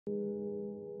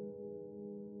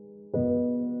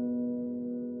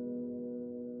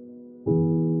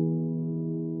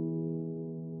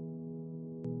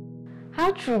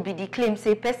How true be the claim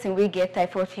say person wey get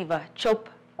typhoid fever chop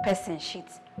person shit?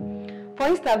 For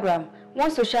Instagram,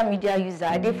 one social media user,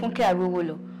 Adefunke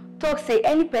Arowolo, talk say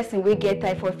any person wey get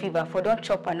typhoid fever for don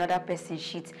chop another person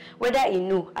shit, whether e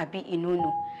know abi e no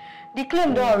know. The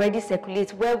claim don already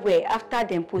circulate well after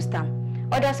dem post am.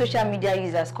 Other social media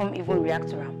users come even react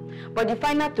to am. But the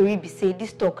final tori be say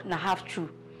this talk na half true.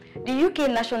 The UK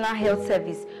National Health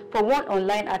Service, for one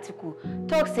online article,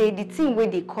 talk say the thing wey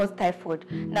dey cause typhoid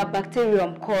na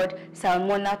bacterium called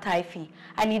Salmonella typhi,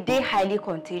 and it dey highly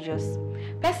contagious.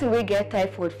 Person wey get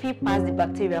typhoid fit pass the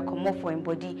bacteria comot for im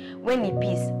body when e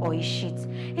piss or e shit.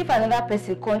 If another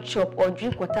person come chop or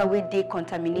drink water wey dey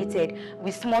contaminated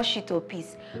with small shit or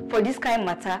piss, for this kind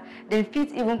matter, dem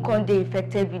fit even come dey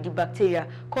infected with the bacteria,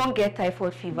 come get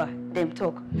typhoid fever, dem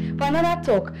talk. For another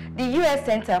talk, the US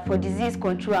Center for Disease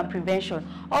Control and Prevention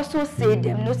also say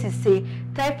dem notice say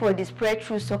typhoid dey spread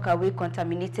through soakaway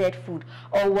contaminated food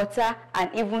or water and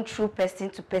even through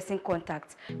person-to-person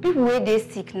contact. People wey dey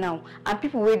sick now and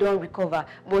people wey don recover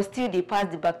but still dey pass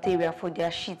the bacteria for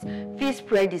their shit fit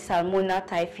spread the Salmonella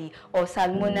typhi or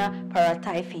Salmonella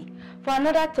paratyphi. For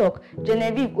another talk,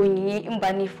 Genevieve Onyinye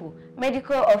Mbanifo,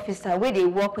 medical officer wey dey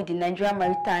work with the Nigerian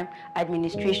Maritime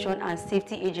Administration and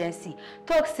Safety Agency,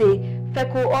 talk say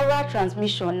fecal-oral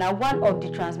transmission na one of the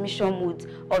transmission modes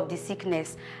of the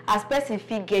sickness, as person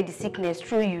fit get the sickness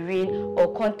through urine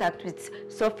or contact with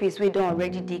surface wey don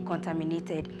already dey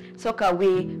contaminated,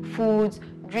 soakaway, foods,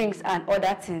 drinks and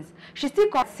other things. She still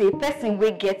come say person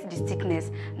wey get the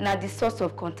sickness na the source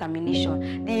of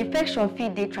contamination. The infection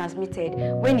fit dey transmitted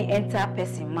when e enter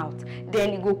person mouth,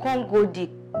 then e go come go the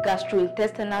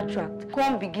gastrointestinal tract,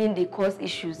 come begin dey cause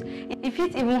issues. E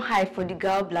fit even hide for the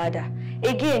gallbladder.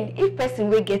 Again, if person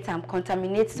wey get am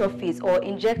contaminate surface or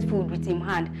inject food with him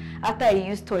hand after e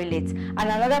use toilet and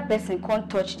another person come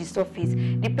touch the surface,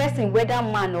 the person, whether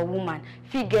man or woman,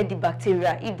 fit get the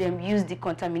bacteria if dem use the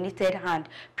contaminated hand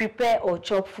prepare or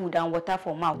chop food and water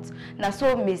for mouth. Na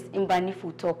so Ms.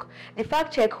 Mbanifo talk. The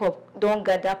FactCheckHub don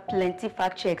gather plenty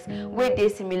fact checks wey dey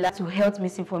similar to health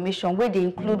misinformation, wey dey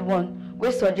include one wey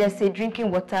suggest say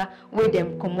drinking water wey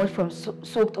dem comot from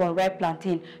soaked or ripe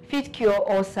plantain fit cure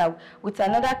ulcer, with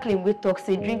another claim wey talk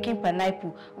say drinking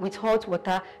pineapple with hot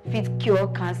water fit cure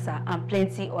cancer, and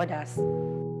plenty others.